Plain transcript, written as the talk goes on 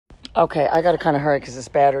Okay, I got to kind of hurry because this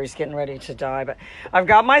battery's getting ready to die. But I've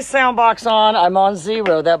got my sound box on. I'm on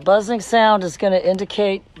 0. That buzzing sound is going to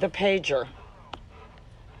indicate the pager.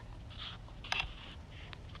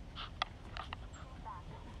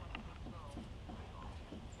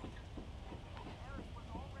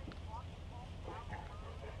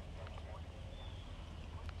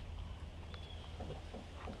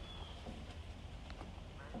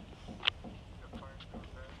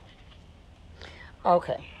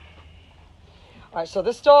 Okay. All right, so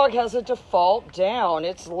this dog has a default down.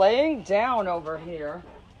 It's laying down over here.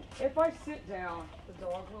 If I sit down, the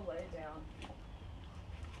dog will lay down.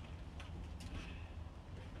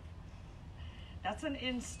 That's an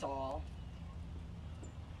install.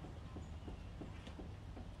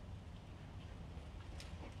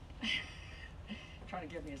 Trying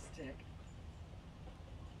to give me a stick.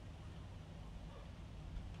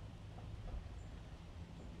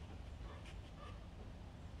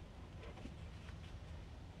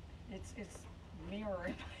 It's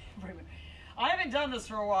mirroring. I haven't done this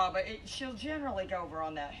for a while, but she'll generally go over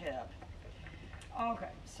on that hip. Okay,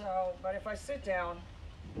 so, but if I sit down,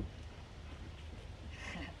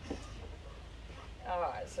 all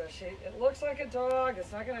right, so it looks like a dog.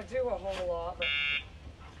 It's not going to do a whole lot, but.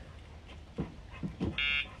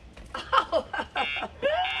 Oh.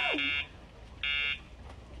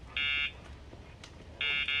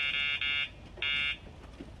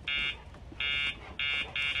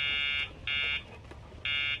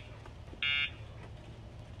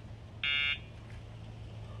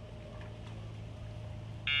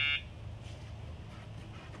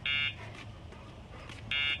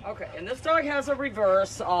 Okay, and this dog has a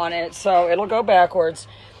reverse on it, so it'll go backwards.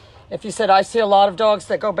 If you said, I see a lot of dogs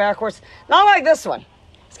that go backwards, not like this one.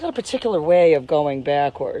 It's got a particular way of going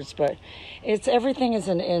backwards, but everything is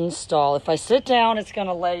an install. If I sit down, it's going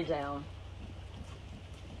to lay down.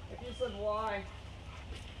 If you said why,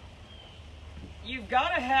 you've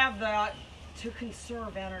got to have that to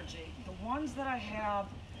conserve energy. The ones that I have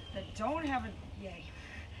that don't have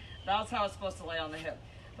that's how it's supposed to lay on the hip.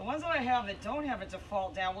 The ones that I have that don't have a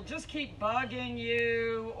default down will just keep bugging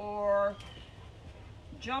you or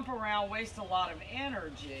jump around, waste a lot of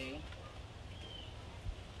energy.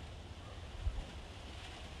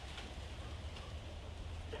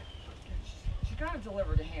 She's got to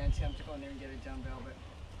deliver to hand, Tim, to go in there and get a dumbbell, but.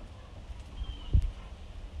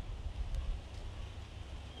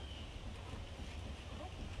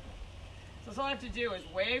 So all I have to do is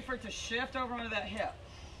wait for it to shift over onto that hip.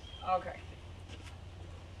 Okay.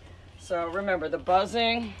 So remember the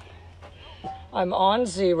buzzing. I'm on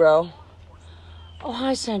 0. Oh,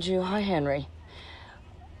 hi, Sanju. Hi, Henry.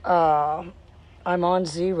 I'm on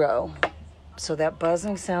 0. So that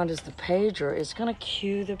buzzing sound is the pager. It's going to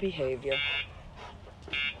cue the behavior.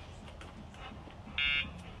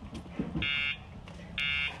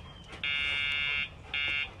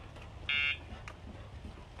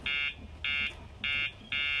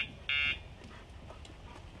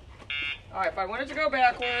 All right, if I wanted to go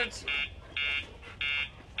backwards,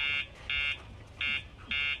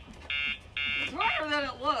 it's harder than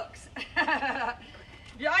it looks.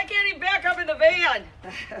 Yeah, I can't even back up in the van.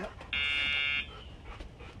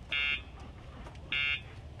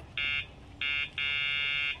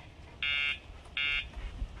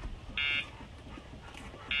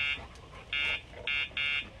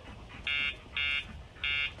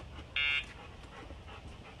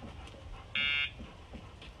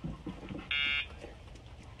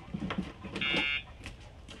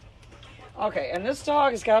 Okay, and this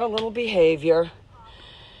dog has got a little behavior.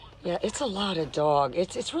 Yeah, it's a lot of dog.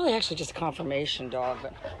 It's really actually just a confirmation dog,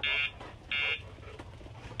 but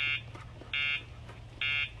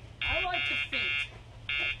I like the feet.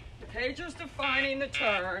 The pager's defining the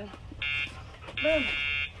turn. Boom.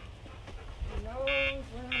 The nose,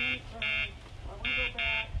 turn. I want to go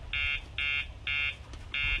back.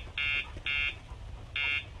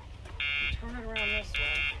 Turn it around this way.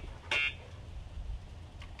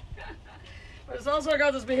 But it's also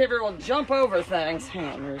got this behavior will jump over things. Hang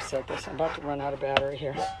on, let me reset this. I'm about to run out of battery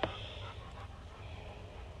here.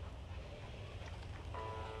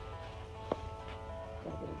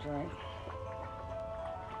 Gotta get a drink.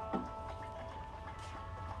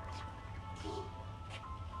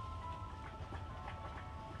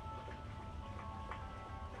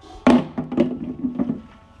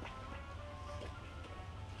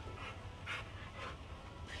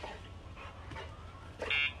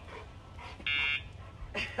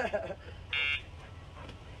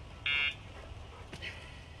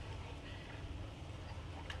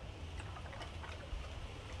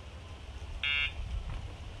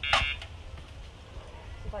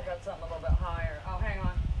 I got something a little bit higher. Oh, hang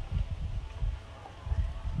on.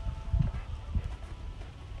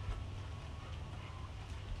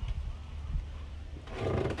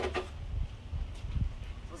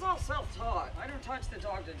 touch the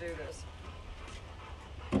dog to do this.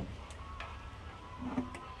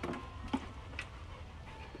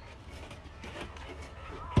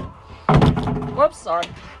 Whoops, sorry.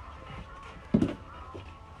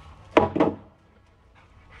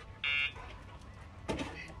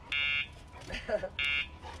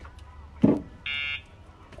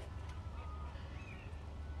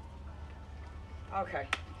 Okay.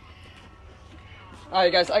 All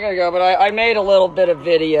right, guys, I gotta go, but I made a little bit of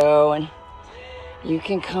video, and you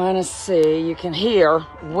can kind of see, you can hear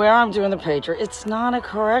where I'm doing the pager. It's not a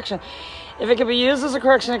correction. If it can be used as a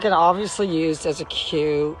correction, it can obviously be used as a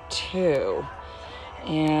cue too.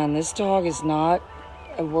 And this dog is not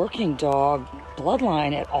a working dog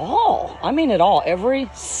bloodline at all. I mean at all. Every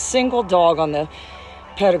single dog on the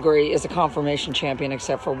pedigree is a confirmation champion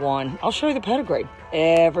except for one. I'll show you the pedigree.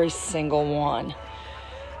 Every single one.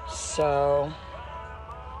 So...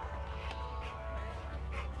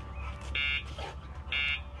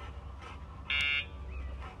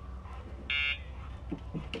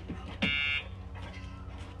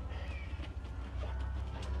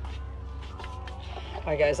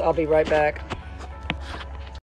 All right, guys, I'll be right back.